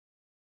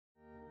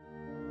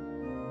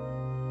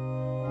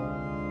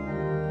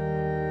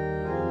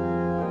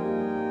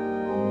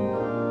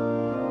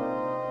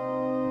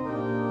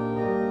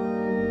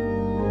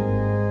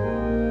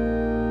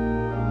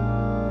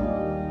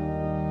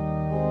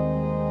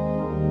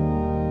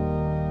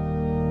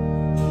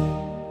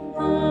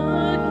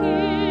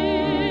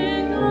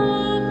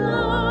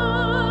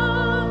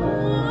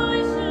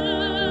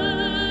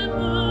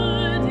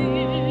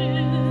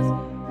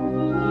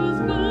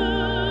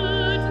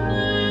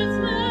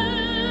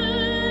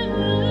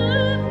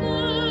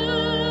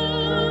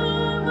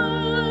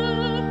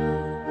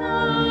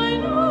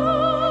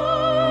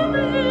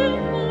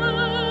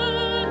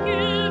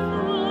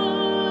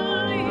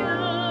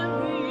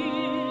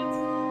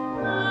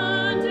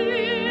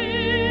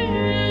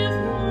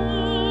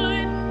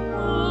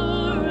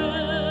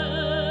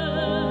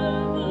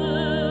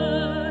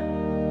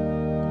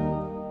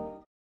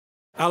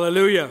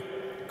Alleluia.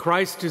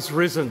 Christ is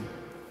risen.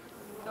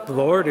 The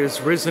Lord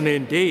is risen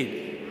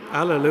indeed.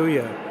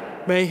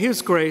 Alleluia. May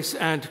his grace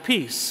and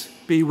peace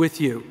be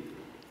with you.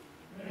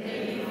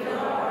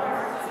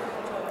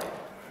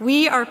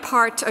 We are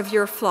part of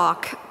your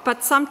flock,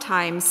 but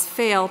sometimes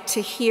fail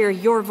to hear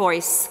your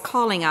voice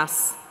calling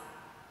us.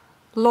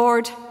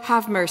 Lord,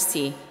 have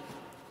mercy.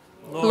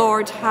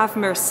 Lord, have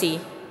mercy.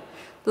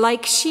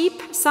 Like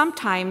sheep,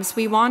 sometimes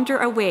we wander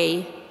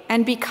away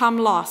and become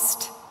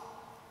lost.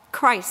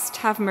 Christ,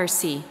 have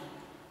mercy.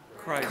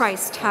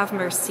 Christ, have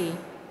mercy.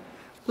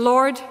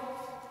 Lord,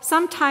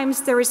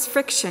 sometimes there is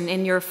friction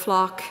in your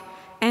flock,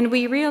 and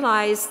we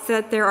realize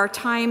that there are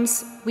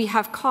times we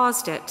have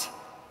caused it.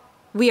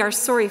 We are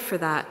sorry for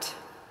that.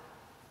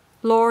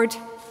 Lord,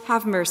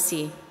 have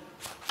mercy.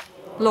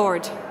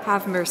 Lord,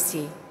 have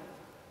mercy.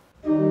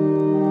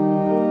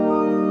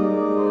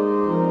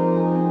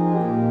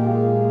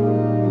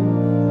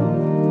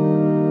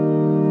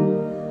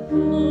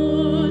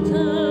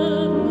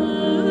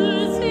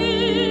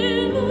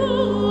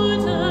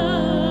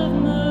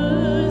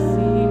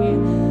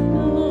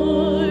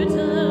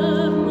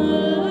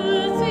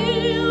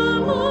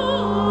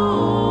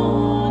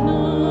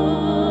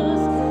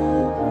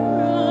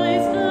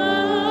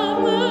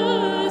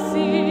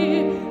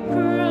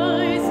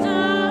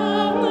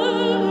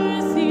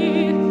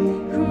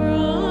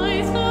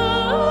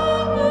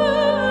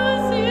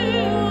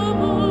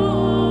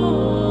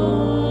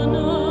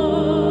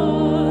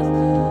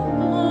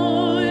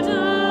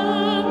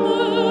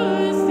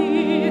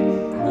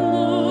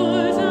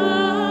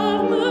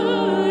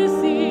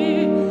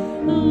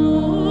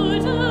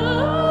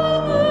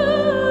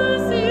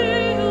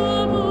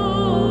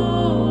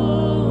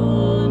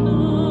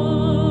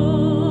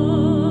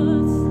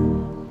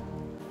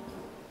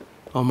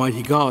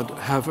 Almighty God,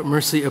 have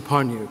mercy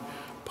upon you,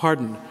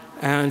 pardon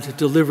and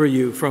deliver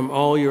you from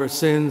all your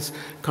sins,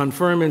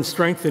 confirm and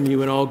strengthen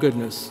you in all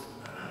goodness,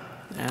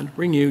 and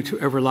bring you to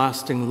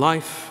everlasting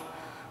life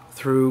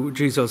through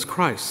Jesus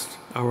Christ,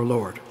 our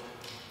Lord.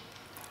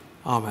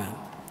 Amen.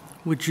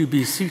 Would you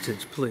be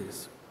seated,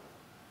 please?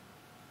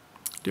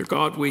 Dear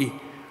God, we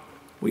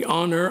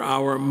honor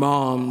our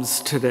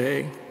moms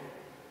today.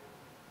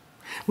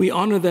 We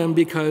honor them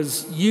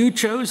because you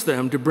chose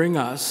them to bring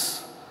us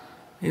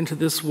into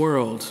this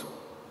world.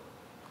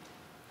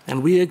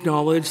 And we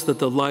acknowledge that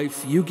the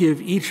life you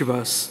give each of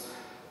us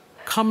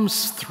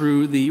comes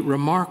through the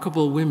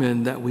remarkable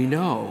women that we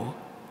know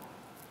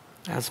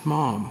as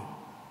mom.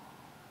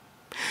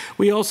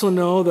 We also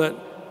know that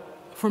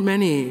for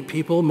many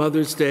people,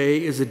 Mother's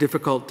Day is a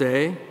difficult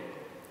day.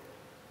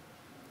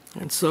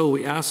 And so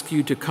we ask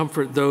you to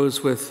comfort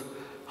those with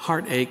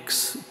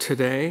heartaches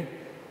today.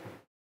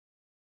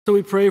 So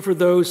we pray for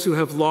those who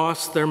have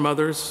lost their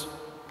mothers.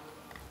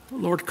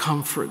 Lord,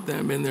 comfort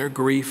them in their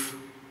grief.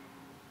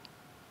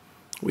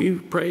 We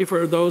pray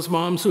for those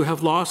moms who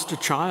have lost a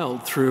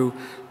child through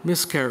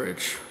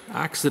miscarriage,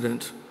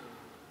 accident,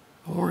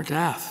 or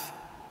death.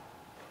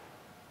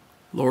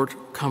 Lord,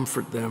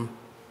 comfort them.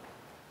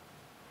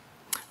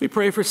 We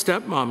pray for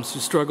stepmoms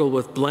who struggle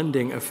with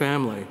blending a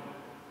family.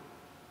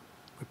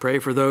 We pray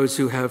for those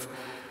who have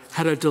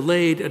had a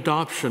delayed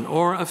adoption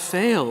or a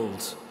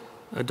failed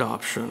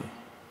adoption,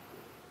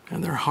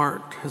 and their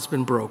heart has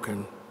been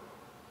broken.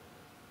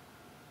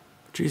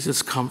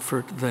 Jesus,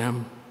 comfort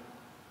them.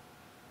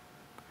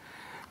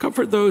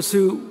 Comfort those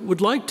who would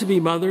like to be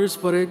mothers,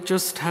 but it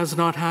just has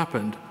not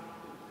happened.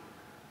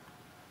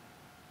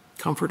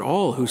 Comfort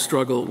all who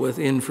struggle with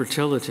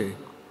infertility.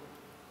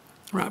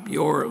 Wrap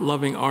your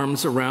loving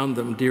arms around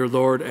them, dear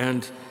Lord,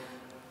 and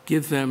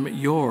give them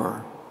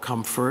your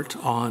comfort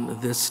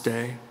on this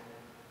day.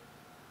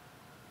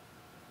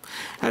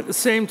 At the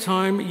same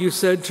time, you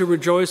said to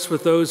rejoice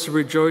with those who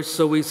rejoice,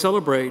 so we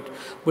celebrate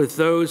with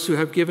those who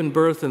have given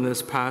birth in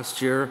this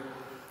past year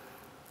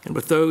and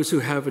with those who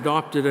have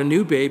adopted a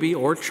new baby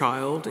or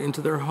child into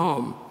their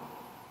home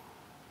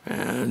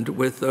and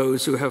with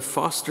those who have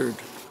fostered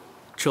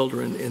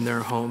children in their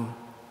home.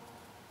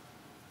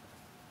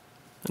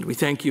 And we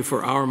thank you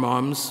for our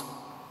moms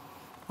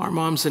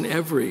in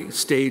every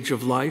stage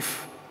of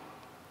life,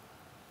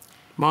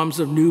 moms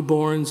of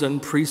newborns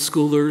and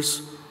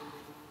preschoolers,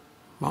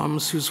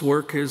 moms whose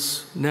work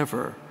is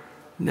never,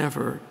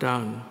 never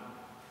done.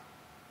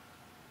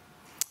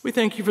 We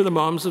thank you for the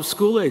moms of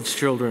school-age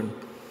children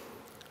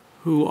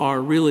who are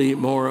really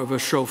more of a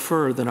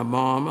chauffeur than a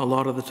mom a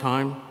lot of the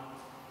time.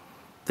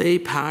 They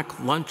pack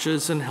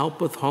lunches and help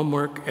with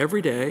homework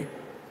every day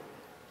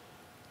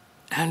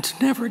and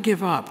never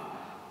give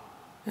up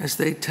as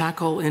they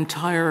tackle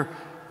entire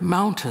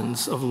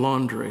mountains of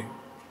laundry.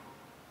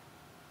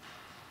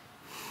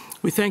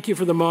 We thank you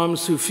for the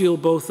moms who feel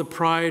both the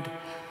pride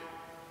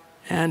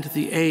and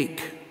the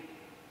ache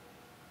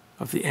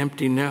of the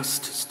empty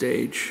nest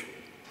stage.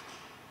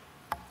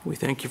 We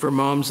thank you for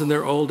moms in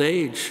their old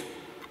age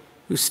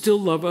who still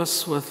love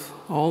us with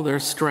all their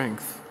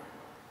strength.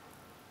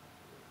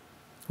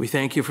 We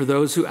thank you for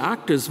those who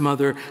act as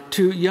mother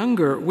to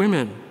younger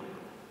women.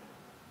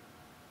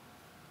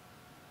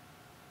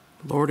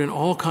 Lord, in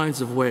all kinds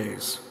of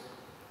ways,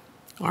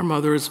 Our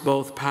mothers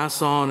both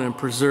pass on and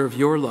preserve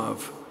your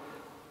love,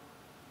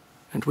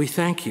 and we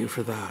thank you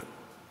for that.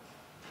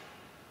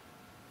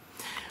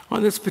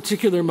 On this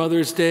particular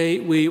Mother's Day,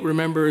 we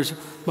remember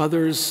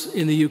mothers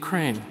in the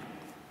Ukraine,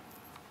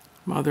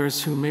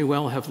 mothers who may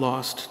well have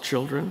lost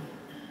children,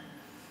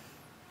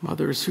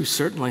 mothers who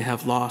certainly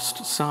have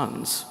lost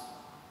sons,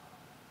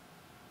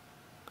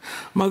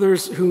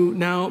 mothers who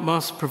now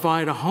must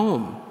provide a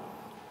home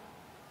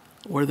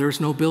where there's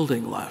no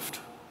building left,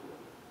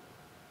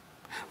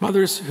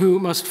 mothers who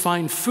must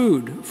find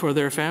food for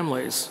their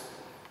families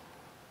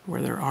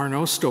where there are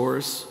no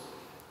stores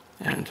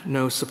and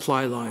no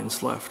supply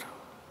lines left.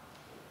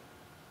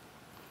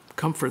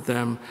 Comfort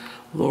them,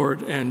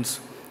 Lord, and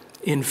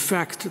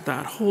infect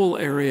that whole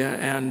area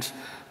and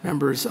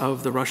members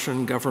of the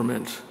Russian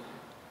government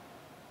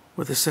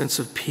with a sense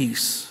of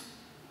peace.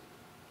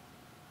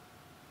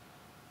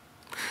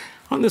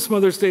 On this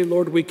Mother's Day,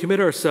 Lord, we commit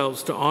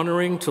ourselves to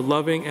honoring, to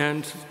loving,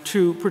 and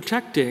to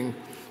protecting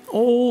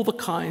all the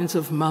kinds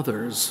of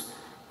mothers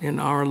in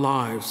our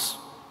lives.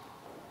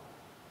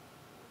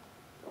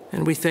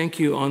 And we thank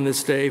you on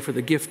this day for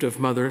the gift of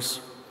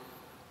mothers,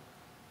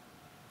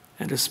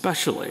 and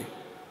especially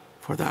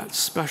for that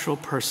special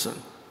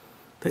person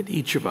that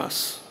each of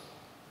us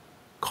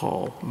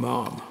call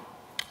Mom.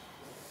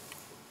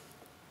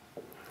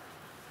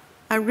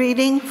 A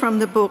reading from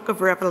the book of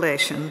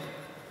Revelation.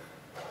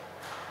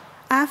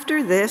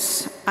 After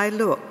this I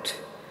looked,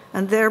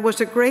 and there was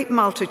a great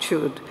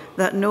multitude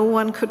that no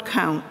one could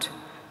count,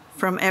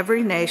 from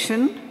every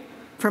nation,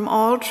 from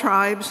all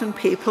tribes and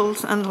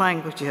peoples and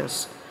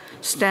languages,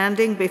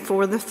 standing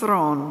before the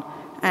throne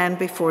and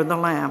before the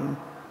Lamb,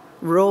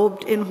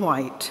 robed in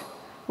white,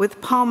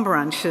 with palm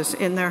branches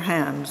in their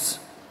hands.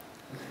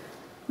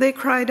 They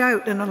cried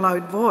out in a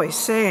loud voice,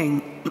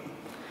 saying,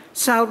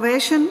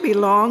 "Salvation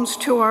belongs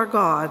to our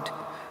God,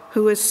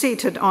 who is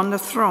seated on the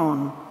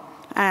throne,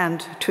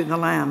 and to the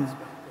Lamb."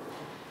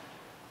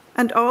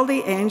 And all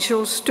the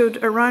angels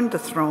stood around the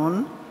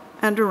throne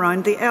and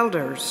around the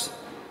elders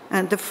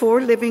and the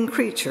 4 living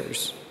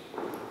creatures,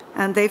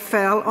 and they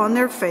fell on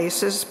their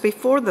faces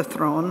before the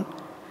throne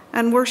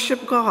and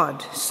worshiped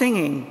God,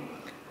 singing,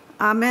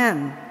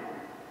 "Amen.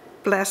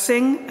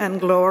 Blessing and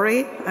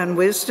glory and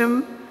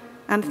wisdom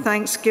and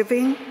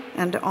thanksgiving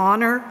and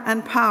honor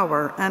and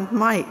power and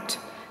might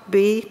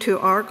be to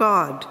our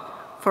God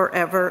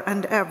forever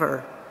and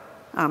ever.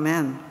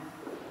 Amen."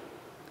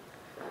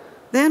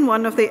 Then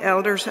one of the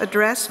elders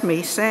addressed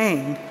me,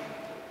 saying,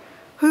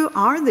 "Who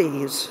are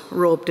these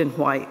robed in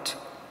white,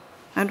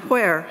 and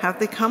where have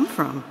they come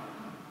from?"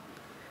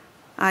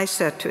 I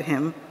said to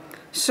him,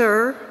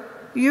 "Sir,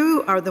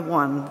 you are the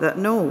one that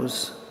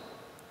knows."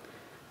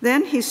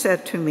 Then he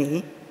said to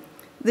me,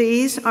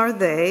 "These are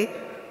they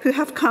who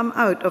have come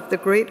out of the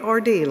great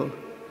ordeal.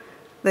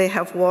 They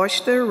have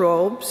washed their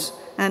robes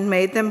and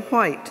made them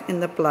white in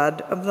the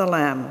blood of the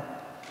Lamb.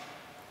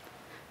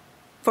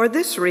 For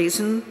this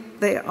reason,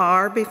 they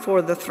are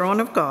before the throne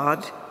of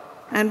God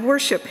and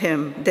worship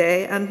him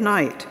day and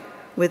night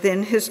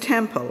within his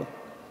temple.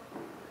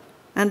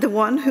 And the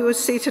one who is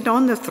seated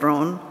on the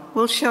throne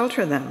will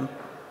shelter them.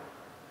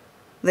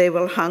 They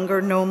will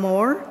hunger no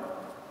more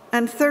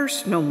and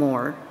thirst no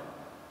more.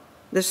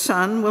 The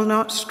sun will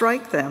not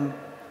strike them,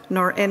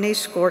 nor any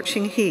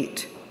scorching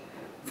heat.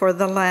 For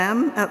the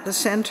Lamb at the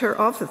center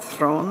of the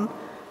throne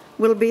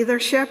will be their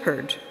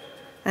shepherd,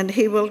 and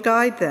he will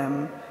guide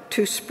them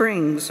to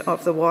springs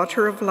of the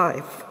water of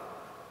life.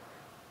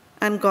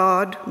 And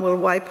God will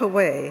wipe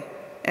away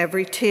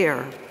every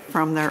tear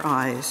from their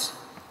eyes."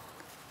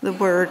 The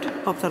word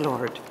of the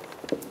Lord.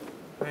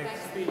 Thanks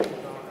be to God.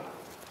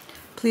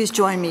 Please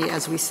join me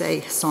as we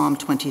say Psalm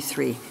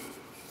 23.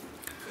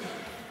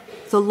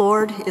 The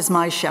Lord is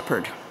my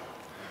shepherd.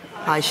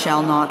 I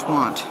shall not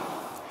want.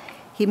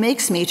 He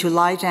makes me to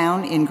lie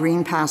down in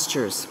green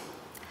pastures.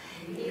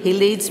 He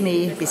leads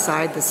me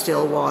beside the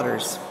still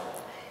waters.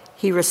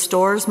 He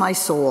restores my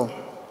soul.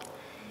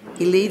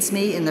 He leads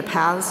me in the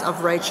paths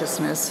of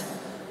righteousness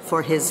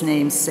for his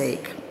name's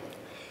sake.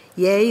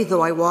 Yea,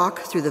 though I walk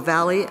through the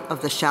valley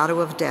of the shadow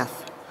of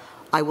death,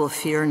 I will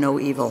fear no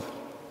evil.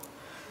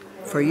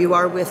 For you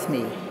are with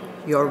me,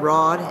 your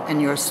rod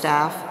and your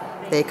staff,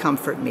 they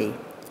comfort me.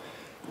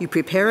 You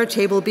prepare a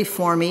table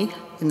before me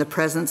in the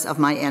presence of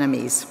my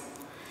enemies.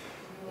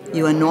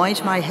 You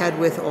anoint my head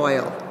with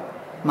oil,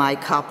 my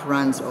cup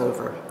runs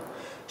over.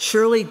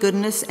 Surely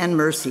goodness and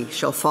mercy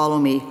shall follow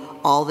me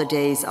all the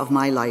days of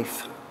my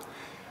life,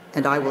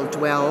 and I will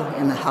dwell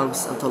in the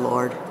house of the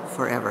Lord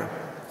forever.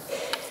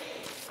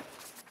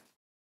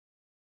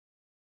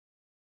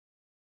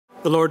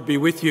 The Lord be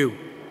with you.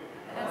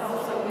 And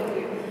also with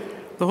you.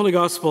 The Holy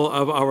Gospel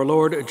of our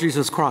Lord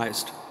Jesus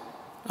Christ,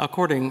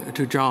 according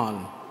to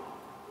John.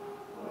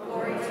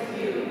 Glory to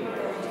you,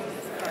 Lord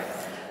Jesus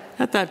Christ.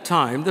 At that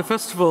time, the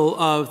festival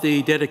of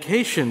the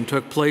dedication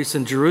took place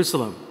in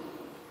Jerusalem.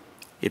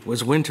 It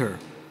was winter,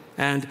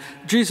 and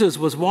Jesus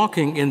was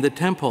walking in the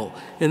temple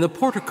in the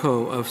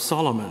portico of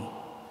Solomon.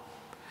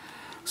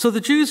 So the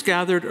Jews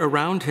gathered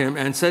around him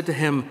and said to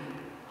him,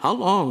 "How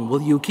long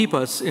will you keep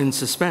us in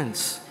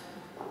suspense?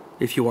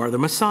 If you are the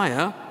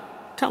Messiah,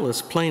 tell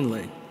us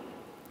plainly."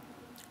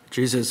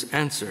 Jesus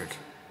answered,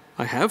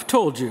 "I have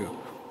told you,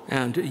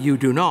 and you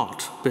do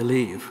not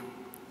believe.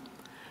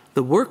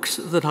 The works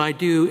that I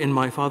do in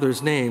my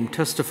Father's name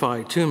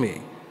testify to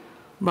me,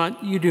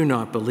 but you do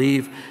not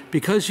believe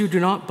because you do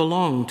not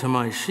belong to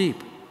my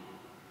sheep.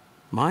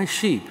 My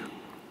sheep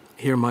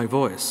hear my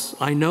voice.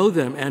 I know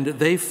them, and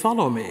they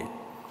follow me.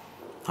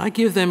 I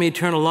give them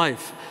eternal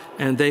life,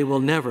 and they will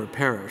never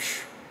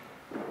perish.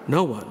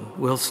 No one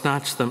will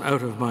snatch them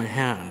out of my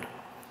hand.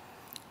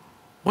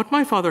 What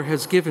my Father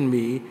has given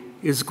me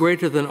is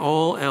greater than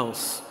all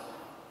else,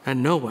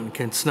 and no one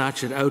can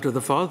snatch it out of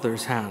the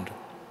Father's hand.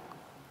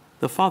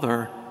 The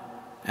Father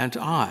and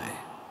I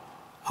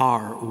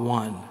are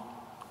one."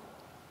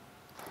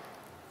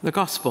 The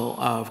Gospel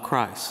of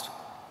Christ.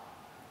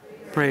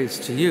 Praise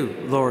to you,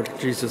 Lord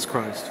Jesus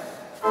Christ.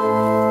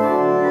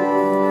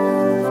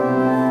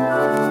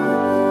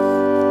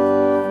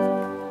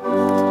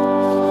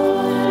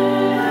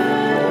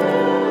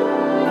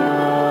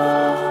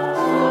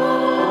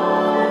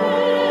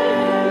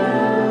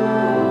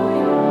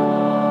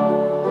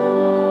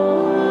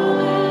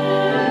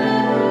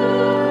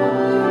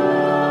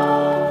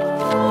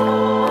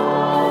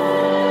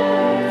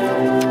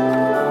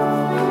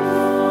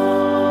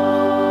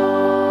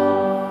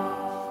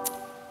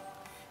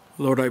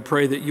 Lord, I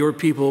pray that your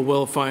people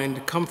will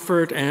find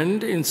comfort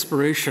and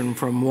inspiration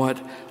from what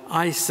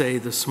I say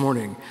this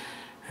morning,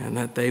 and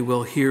that they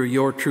will hear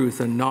your truth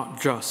and not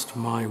just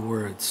my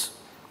words.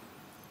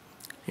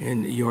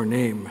 In your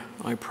name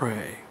I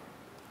pray.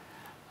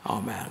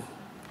 Amen.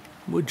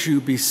 Would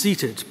you be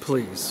seated,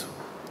 please?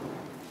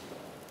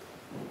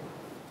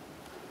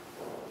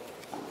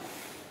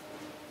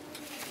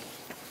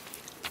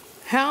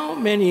 How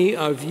many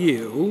of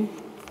you,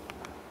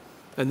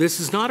 and this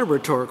is not a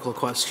rhetorical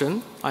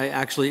question, I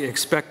actually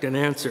expect an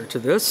answer to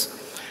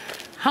this,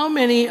 how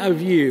many of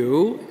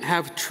you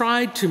have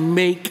tried to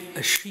make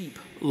a sheep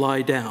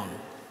lie down?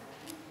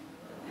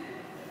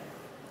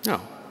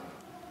 No.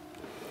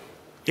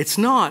 It's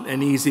not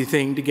an easy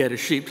thing to get a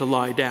sheep to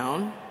lie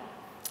down,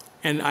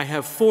 and I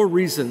have 4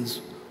 reasons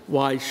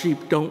why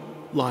sheep don't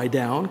lie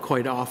down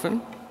quite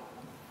often.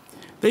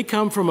 They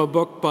come from a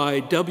book by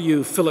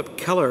W. Philip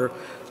Keller.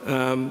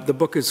 The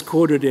book is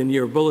quoted in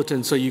your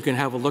bulletin, so you can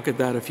have a look at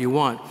that if you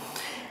want.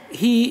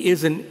 He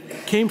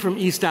came from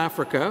East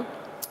Africa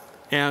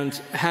and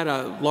had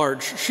a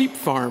large sheep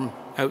farm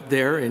out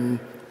there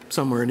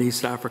somewhere in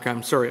East Africa.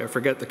 I'm sorry, I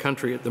forget the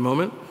country at the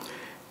moment.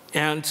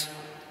 And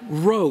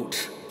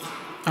wrote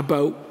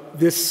about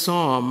this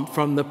psalm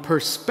from the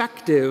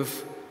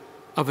perspective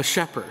of a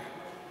shepherd.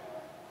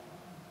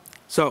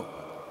 So,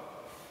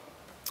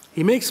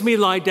 he makes me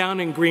lie down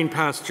in green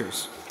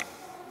pastures.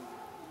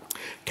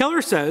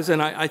 Keller says,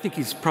 and I think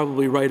he's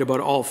probably right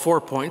about all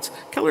 4 points,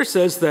 Keller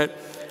says that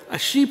a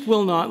sheep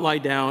will not lie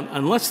down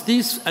unless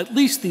at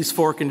least these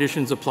 4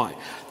 conditions apply.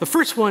 The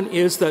first one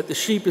is that the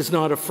sheep is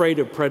not afraid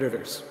of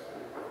predators.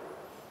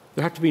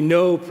 There have to be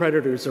no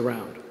predators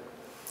around.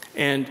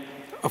 And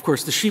of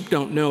course, the sheep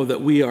don't know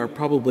that we are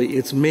probably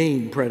its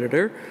main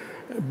predator,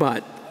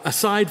 but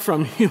aside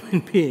from human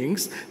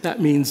beings, that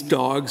means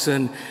dogs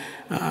and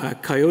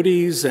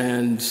coyotes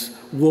and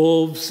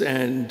wolves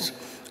and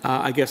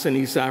I guess in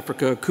East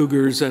Africa,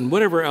 cougars and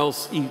whatever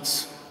else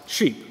eats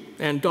sheep.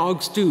 And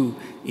dogs do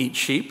eat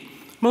sheep.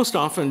 Most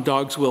often,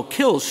 dogs will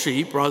kill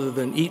sheep rather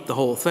than eat the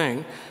whole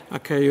thing. A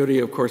coyote,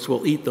 of course,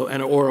 will eat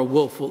or a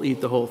wolf will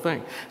eat the whole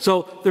thing.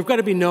 So there've got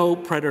to be no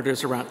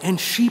predators around. And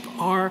sheep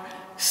are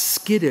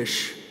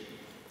skittish.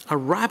 A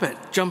rabbit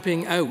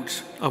jumping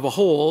out of a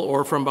hole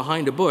or from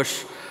behind a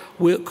bush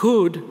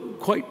could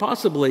quite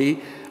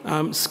possibly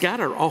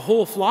scatter a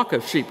whole flock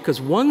of sheep,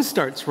 because one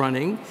starts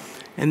running,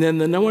 and then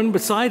the one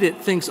beside it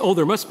thinks, oh,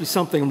 there must be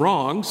something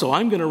wrong, so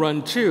I'm going to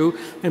run too,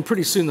 and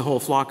pretty soon the whole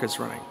flock is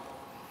running.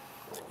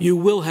 You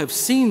will have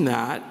seen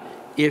that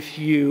if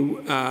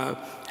you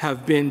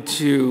have been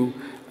to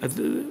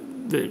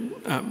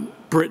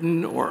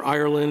Britain or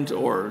Ireland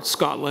or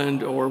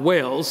Scotland or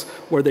Wales,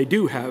 where they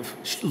do have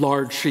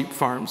large sheep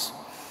farms.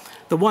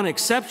 The one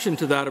exception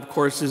to that, of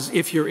course, is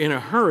if you're in a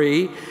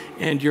hurry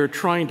and you're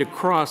trying to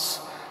cross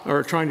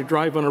or trying to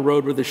drive on a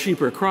road where the sheep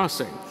are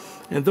crossing.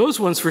 And those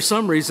ones, for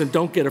some reason,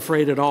 don't get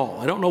afraid at all.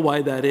 I don't know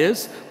why that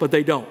is, but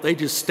they don't. They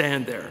just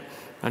stand there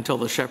until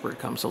the shepherd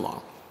comes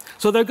along.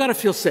 So they've got to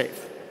feel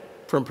safe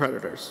from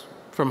predators,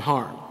 from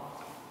harm.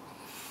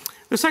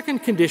 The second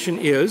condition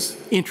is,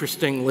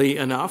 interestingly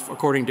enough,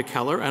 according to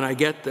Keller, and I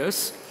get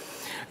this,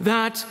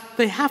 that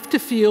they have to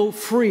feel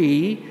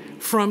free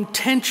from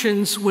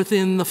tensions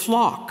within the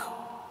flock.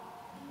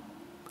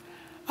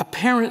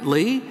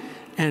 Apparently,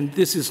 and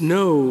this is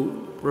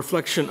no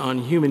reflection on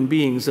human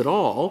beings at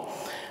all,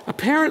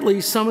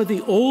 apparently some of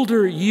the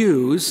older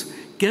ewes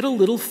get a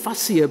little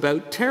fussy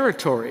about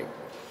territory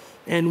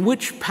and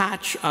which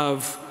patch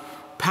of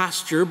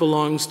pasture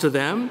belongs to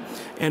them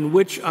and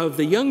which of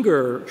the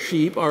younger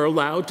sheep are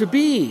allowed to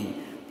be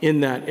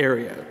in that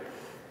area.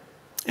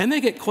 And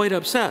they get quite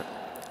upset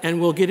and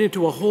will get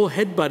into a whole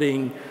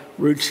headbutting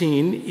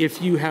routine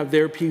if you have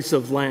their piece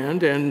of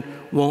land and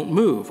won't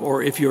move,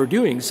 or if you're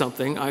doing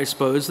something, I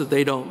suppose, that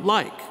they don't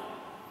like.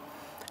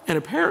 And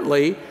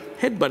apparently,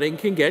 headbutting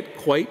can get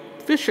quite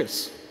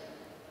vicious.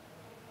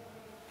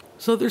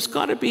 So there's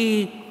got to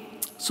be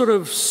sort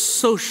of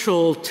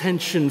social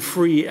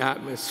tension-free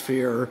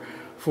atmosphere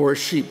for a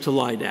sheep to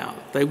lie down.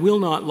 They will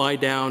not lie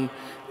down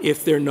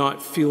if they're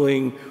not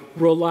feeling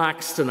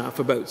relaxed enough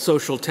about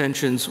social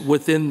tensions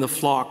within the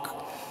flock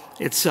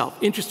itself.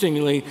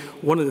 Interestingly,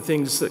 one of the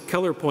things that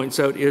Keller points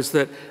out is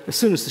that as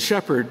soon as the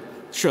shepherd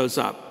shows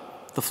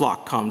up, the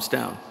flock calms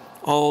down.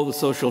 All the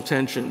social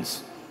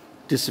tensions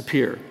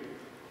disappear.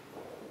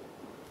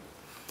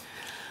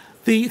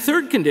 The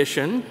third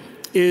condition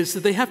is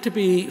that they have to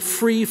be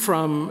free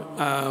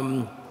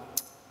from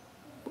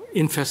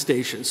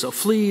infestation, so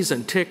fleas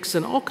and ticks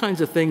and all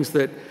kinds of things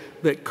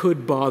that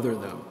could bother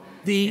them.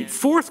 The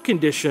fourth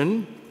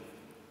condition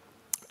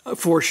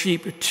for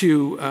sheep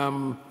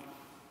to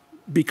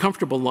be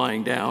comfortable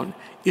lying down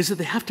is that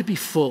they have to be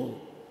full.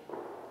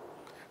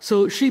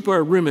 So sheep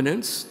are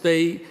ruminants.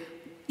 They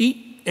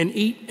eat and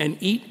eat and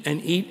eat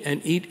and eat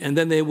and eat, and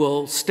then they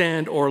will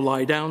stand or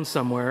lie down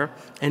somewhere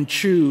and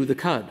chew the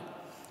cud.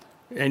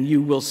 And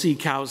you will see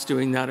cows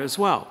doing that as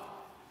well.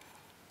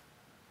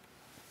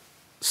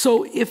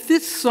 So if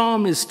this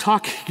psalm is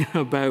talking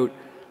about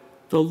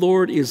the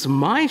Lord is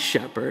my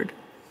shepherd,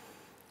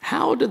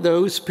 how do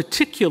those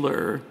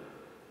particular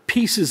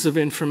pieces of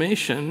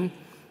information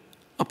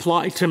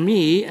apply to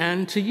me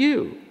and to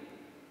you?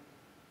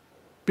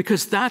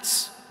 Because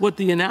that's what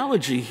the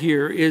analogy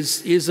here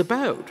is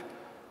about.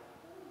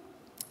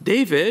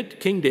 David,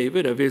 King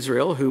David of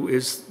Israel, who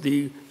is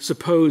the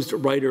supposed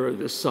writer of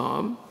this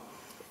psalm,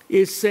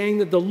 is saying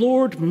that the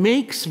Lord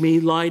makes me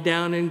lie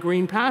down in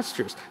green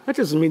pastures. That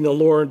doesn't mean the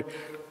Lord,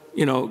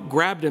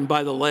 grabbed him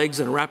by the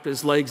legs and wrapped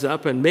his legs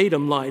up and made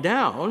him lie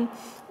down.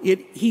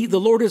 The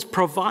Lord is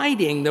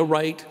providing the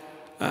right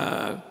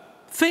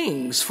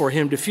things for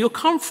him to feel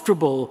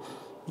comfortable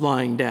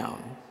lying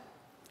down.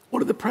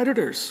 What are the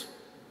predators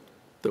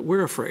that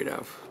we're afraid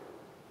of?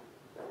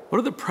 What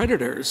are the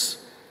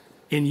predators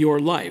in your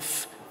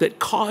life that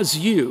cause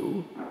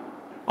you,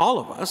 all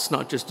of us,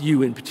 not just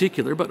you in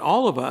particular, but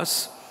all of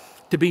us,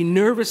 to be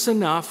nervous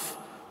enough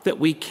that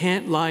we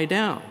can't lie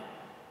down?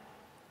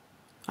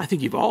 I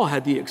think you've all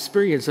had the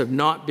experience of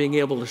not being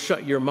able to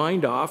shut your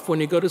mind off when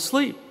you go to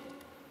sleep.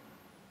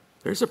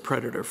 There's a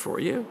predator for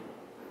you.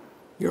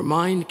 Your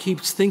mind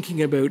keeps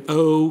thinking about,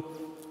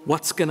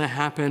 what's going to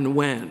happen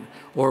when?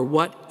 Or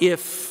what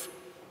if,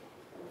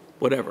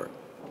 whatever.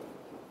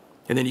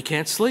 And then you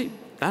can't sleep.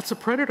 That's a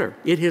predator.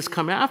 It has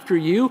come after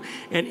you,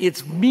 and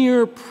its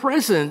mere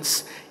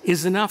presence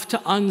is enough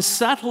to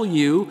unsettle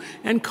you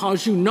and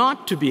cause you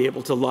not to be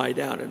able to lie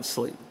down and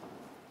sleep.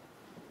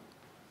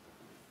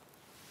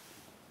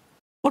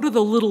 What are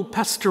the little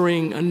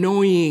pestering,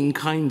 annoying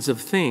kinds of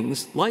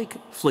things,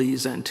 like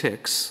fleas and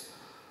ticks,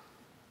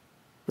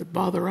 that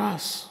bother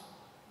us?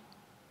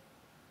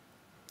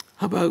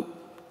 How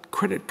about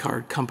credit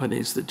card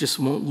companies that just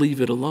won't leave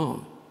it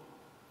alone?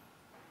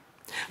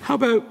 How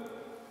about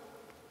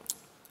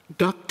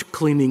duct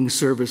cleaning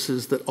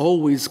services that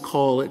always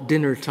call at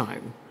dinner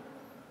time?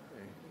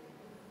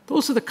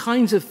 Those are the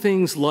kinds of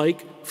things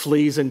like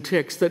fleas and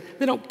ticks that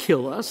they don't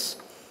kill us,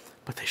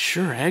 but they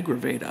sure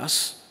aggravate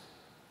us.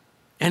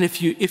 And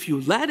if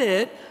you let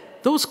it,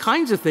 those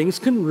kinds of things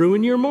can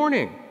ruin your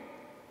morning.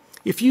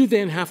 If you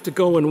then have to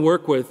go and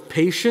work with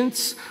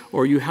patients,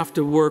 or you have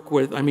to work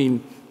with,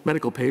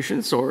 medical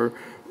patients or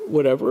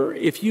whatever,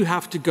 if you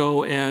have to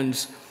go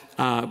and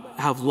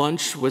have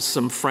lunch with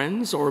some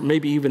friends, or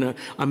maybe even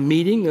a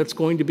meeting that's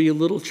going to be a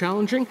little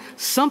challenging,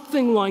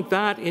 something like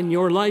that in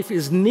your life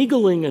is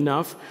niggling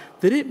enough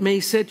that it may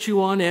set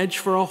you on edge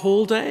for a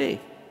whole day.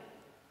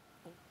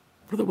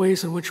 What are the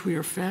ways in which we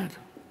are fed?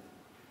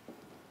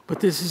 But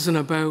this isn't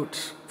about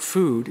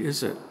food,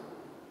 is it?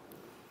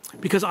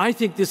 Because I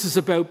think this is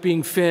about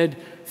being fed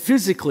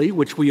physically,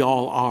 which we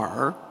all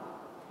are,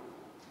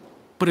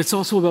 but it's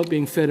also about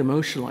being fed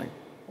emotionally.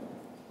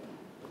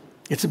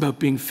 It's about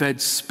being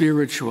fed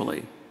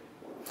spiritually.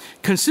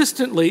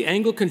 Consistently,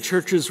 Anglican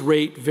churches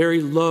rate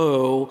very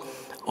low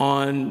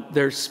on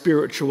their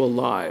spiritual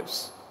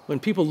lives. When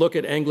people look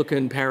at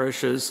Anglican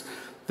parishes,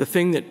 the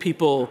thing that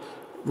people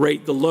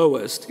rate the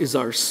lowest is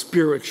our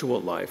spiritual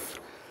life.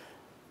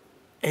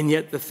 And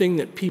yet the thing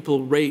that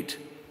people rate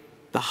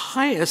the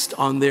highest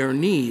on their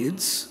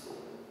needs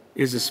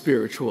is a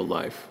spiritual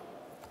life.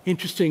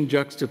 Interesting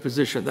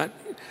juxtaposition.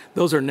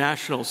 Those are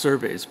national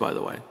surveys, by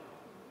the way.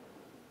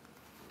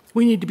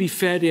 We need to be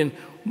fed in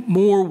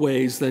more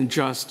ways than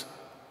just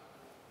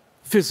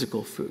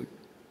physical food.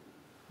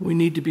 We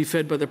need to be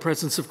fed by the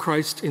presence of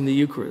Christ in the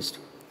Eucharist.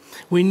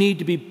 We need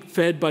to be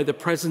fed by the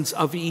presence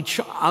of each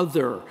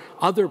other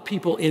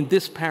people in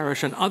this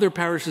parish and other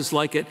parishes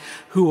like it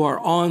who are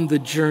on the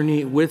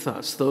journey with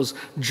us. Those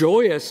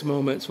joyous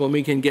moments when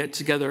we can get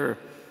together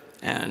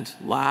and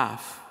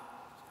laugh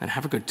and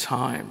have a good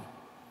time.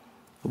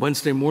 The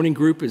Wednesday morning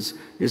group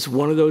is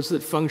one of those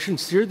that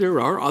functions here. There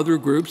are other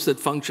groups that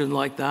function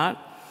like that.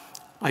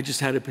 I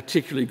just had a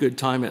particularly good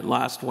time at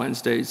last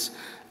Wednesday's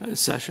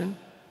session.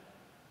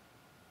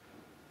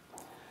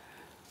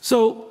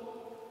 So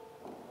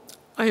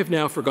I have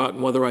now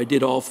forgotten whether I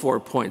did all 4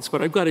 points,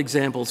 but I've got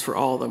examples for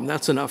all of them.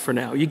 That's enough for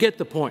now. You get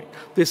the point.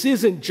 This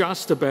isn't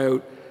just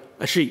about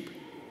a sheep.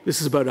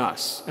 This is about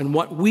us and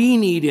what we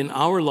need in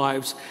our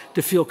lives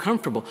to feel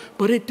comfortable.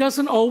 But it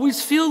doesn't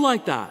always feel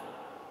like that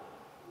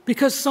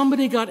because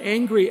somebody got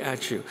angry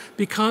at you,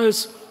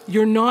 because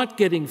you're not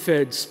getting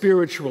fed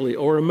spiritually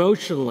or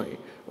emotionally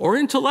or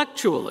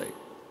intellectually,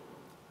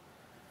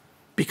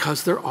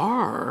 because there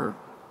are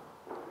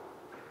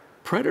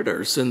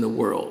predators in the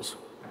world.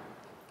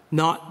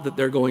 Not that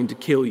they're going to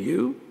kill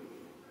you.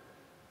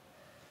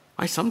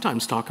 I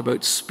sometimes talk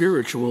about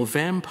spiritual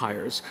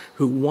vampires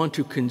who want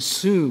to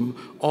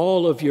consume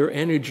all of your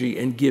energy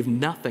and give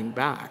nothing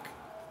back.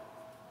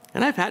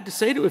 And I've had to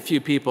say to a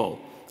few people,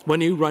 when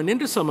you run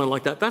into someone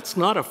like that, that's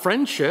not a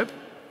friendship.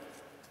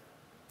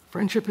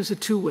 Friendship is a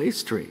two-way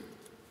street.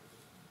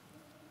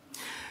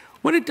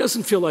 When it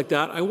doesn't feel like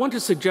that, I want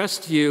to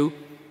suggest to you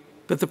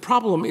that the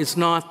problem is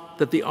not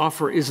that the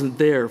offer isn't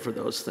there for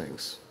those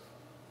things.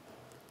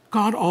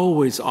 God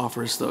always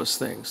offers those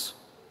things.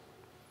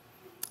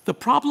 The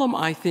problem,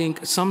 I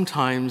think,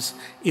 sometimes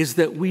is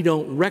that we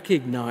don't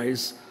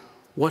recognize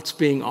what's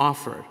being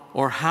offered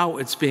or how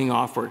it's being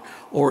offered,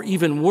 or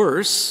even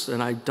worse,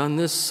 and I've done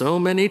this so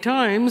many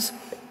times,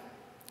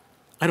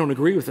 I don't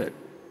agree with it.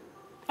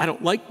 I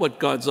don't like what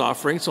God's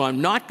offering, so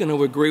I'm not going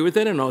to agree with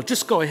it, and I'll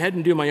just go ahead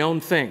and do my own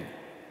thing.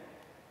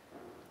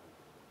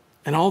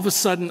 And all of a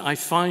sudden, I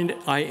find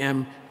I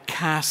am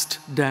cast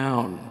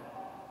down.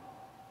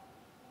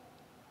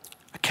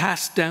 A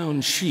cast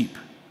down sheep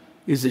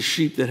is a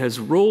sheep that has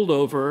rolled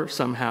over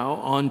somehow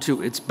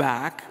onto its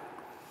back.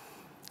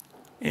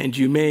 And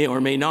you may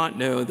or may not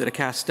know that a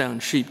cast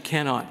down sheep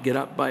cannot get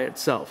up by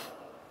itself.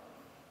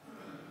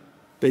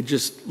 They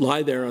just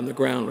lie there on the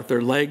ground with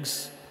their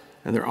legs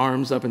and their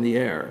arms up in the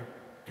air,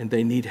 and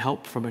they need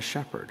help from a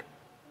shepherd.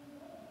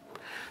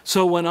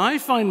 So when I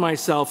find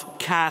myself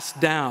cast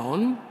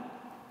down,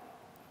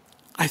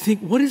 I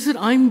think, what is it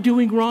I'm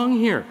doing wrong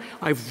here?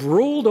 I've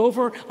rolled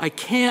over. I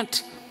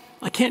can't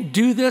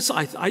do this.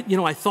 I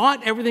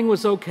thought everything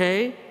was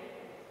okay.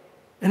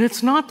 And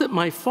it's not that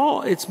my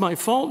fault. It's my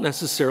fault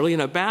necessarily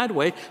in a bad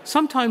way.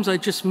 Sometimes I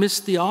just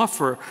missed the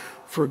offer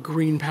for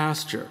green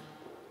pasture.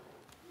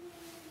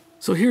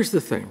 So here's the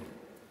thing.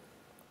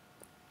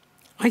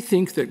 I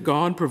think that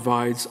God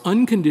provides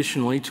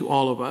unconditionally to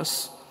all of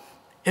us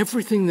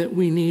everything that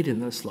we need in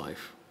this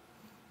life.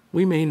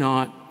 We may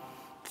not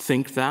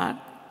think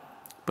that,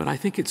 but I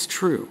think it's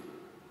true.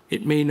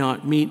 It may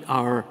not meet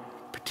our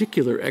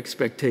particular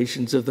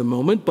expectations of the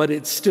moment, but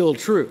it's still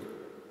true.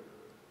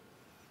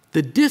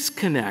 The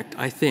disconnect,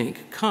 I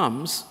think,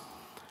 comes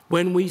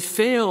when we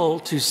fail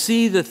to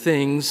see the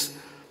things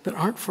that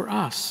aren't for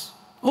us.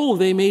 Oh,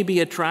 they may be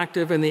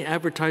attractive, and the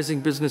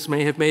advertising business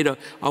may have made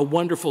a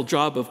wonderful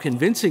job of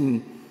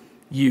convincing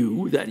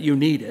you that you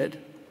need it,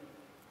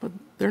 but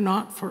they're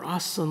not for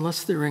us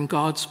unless they're in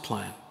God's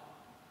plan.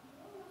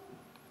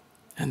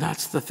 And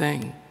that's the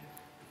thing.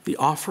 The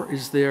offer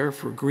is there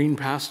for green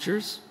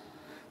pastures.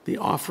 The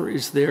offer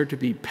is there to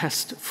be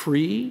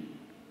pest-free.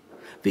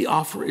 The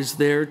offer is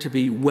there to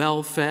be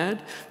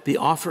well-fed. The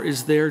offer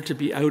is there to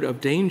be out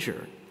of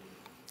danger.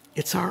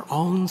 It's our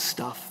own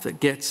stuff that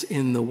gets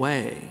in the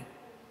way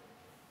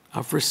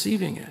of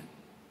receiving it.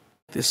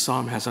 This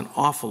psalm has an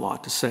awful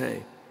lot to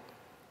say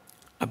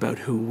about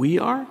who we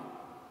are,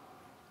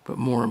 but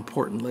more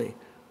importantly,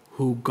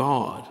 who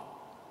God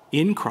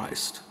in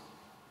Christ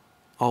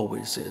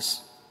always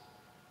is,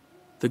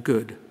 the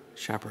Good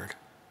Shepherd.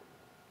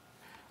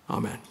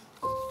 Amen.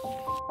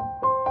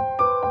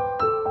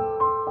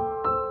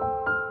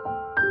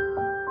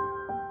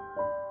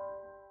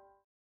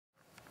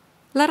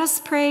 Let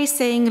us pray,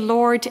 saying,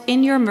 Lord,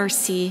 in your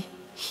mercy,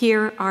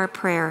 hear our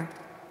prayer.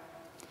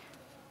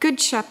 Good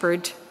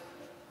Shepherd,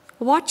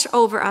 watch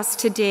over us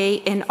today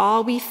in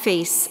all we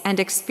face and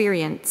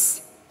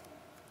experience.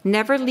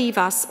 Never leave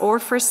us or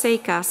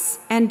forsake us,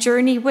 and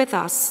journey with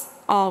us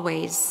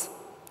always.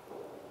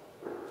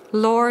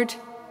 Lord,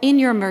 in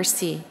your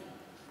mercy,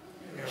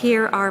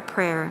 hear our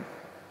prayer.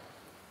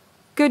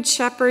 Good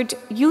Shepherd,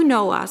 you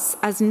know us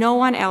as no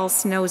one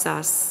else knows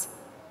us.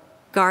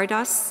 Guard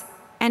us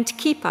and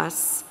keep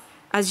us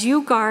as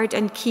you guard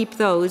and keep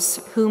those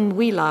whom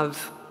we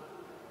love.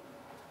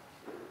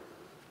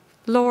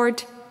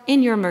 Lord,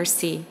 in your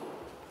mercy,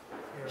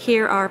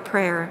 hear our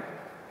prayer.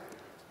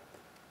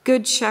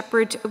 Good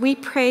Shepherd, we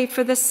pray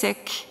for the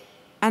sick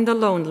and the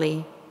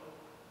lonely,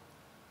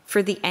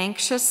 for the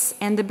anxious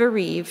and the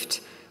bereaved,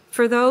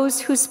 for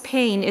those whose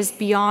pain is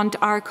beyond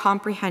our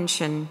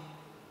comprehension.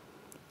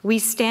 We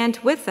stand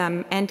with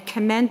them and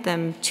commend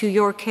them to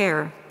your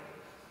care.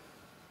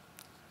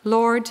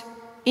 Lord,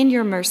 in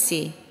your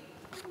mercy,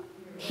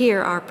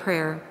 hear our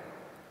prayer.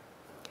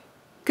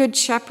 Good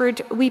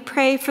Shepherd, we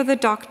pray for the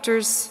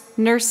doctors,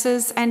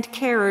 nurses, and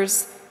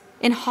carers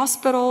in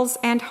hospitals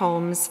and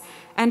homes,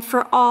 and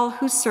for all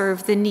who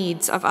serve the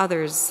needs of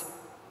others.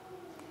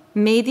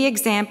 May the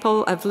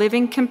example of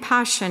living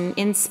compassion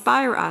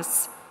inspire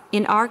us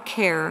in our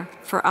care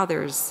for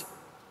others.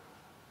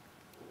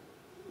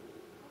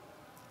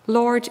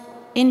 Lord,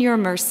 in your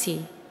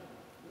mercy,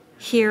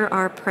 hear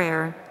our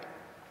prayer.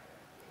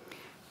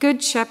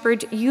 Good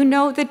Shepherd, you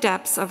know the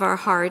depths of our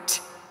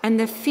heart and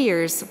the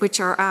fears which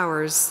are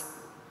ours.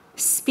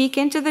 Speak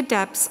into the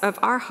depths of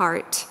our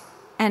heart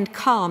and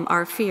calm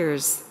our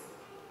fears.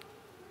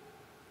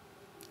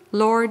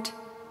 Lord,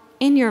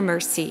 in your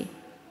mercy,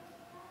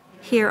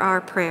 hear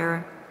our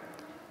prayer.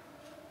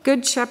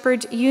 Good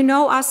Shepherd, you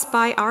know us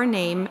by our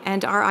name,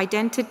 and our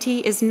identity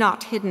is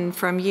not hidden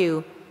from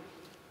you.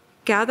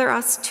 Gather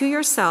us to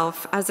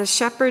yourself as a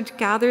shepherd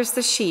gathers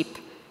the sheep,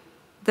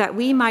 that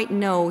we might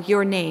know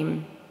your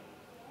name.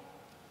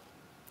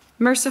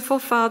 Merciful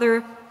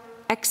Father,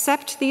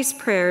 accept these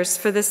prayers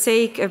for the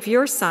sake of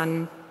your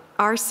Son,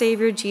 our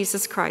Savior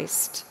Jesus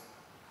Christ.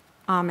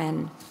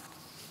 Amen.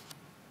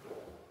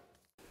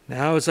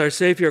 Now, as our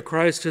Savior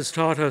Christ has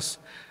taught us,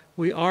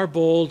 we are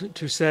bold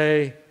to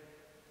say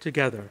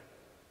together,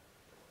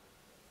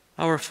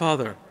 Our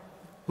Father,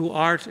 who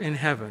art in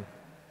heaven,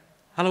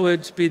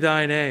 hallowed be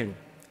thy name.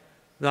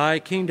 Thy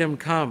kingdom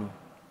come,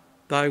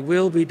 thy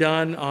will be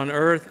done on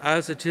earth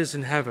as it is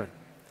in heaven.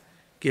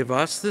 Give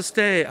us this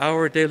day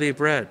our daily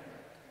bread,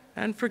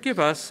 and forgive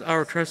us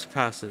our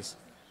trespasses,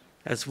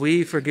 as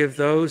we forgive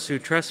those who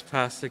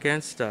trespass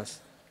against us.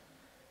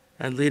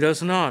 And lead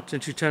us not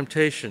into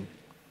temptation,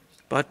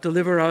 but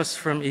deliver us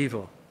from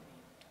evil.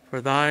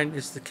 For thine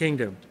is the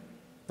kingdom,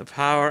 the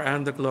power,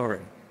 and the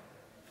glory,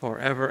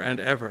 forever and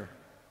ever.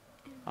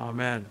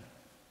 Amen.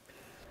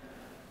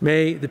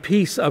 May the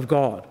peace of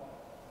God,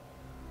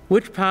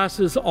 which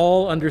passes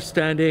all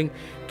understanding,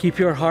 keep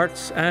your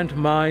hearts and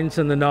minds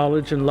in the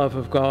knowledge and love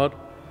of God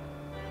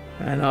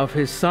and of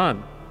his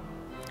Son,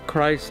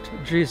 Christ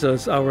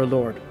Jesus our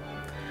Lord.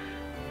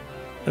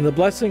 And the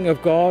blessing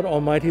of God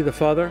Almighty, the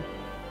Father,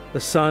 the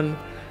Son,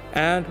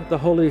 and the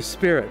Holy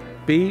Spirit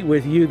be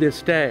with you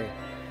this day,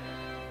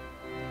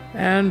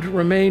 and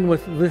remain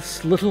with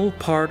this little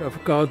part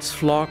of God's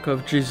flock,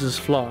 of Jesus'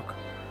 flock,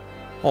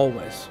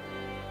 always.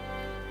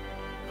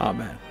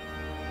 Amen.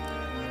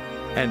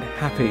 And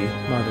happy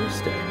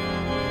Mother's Day.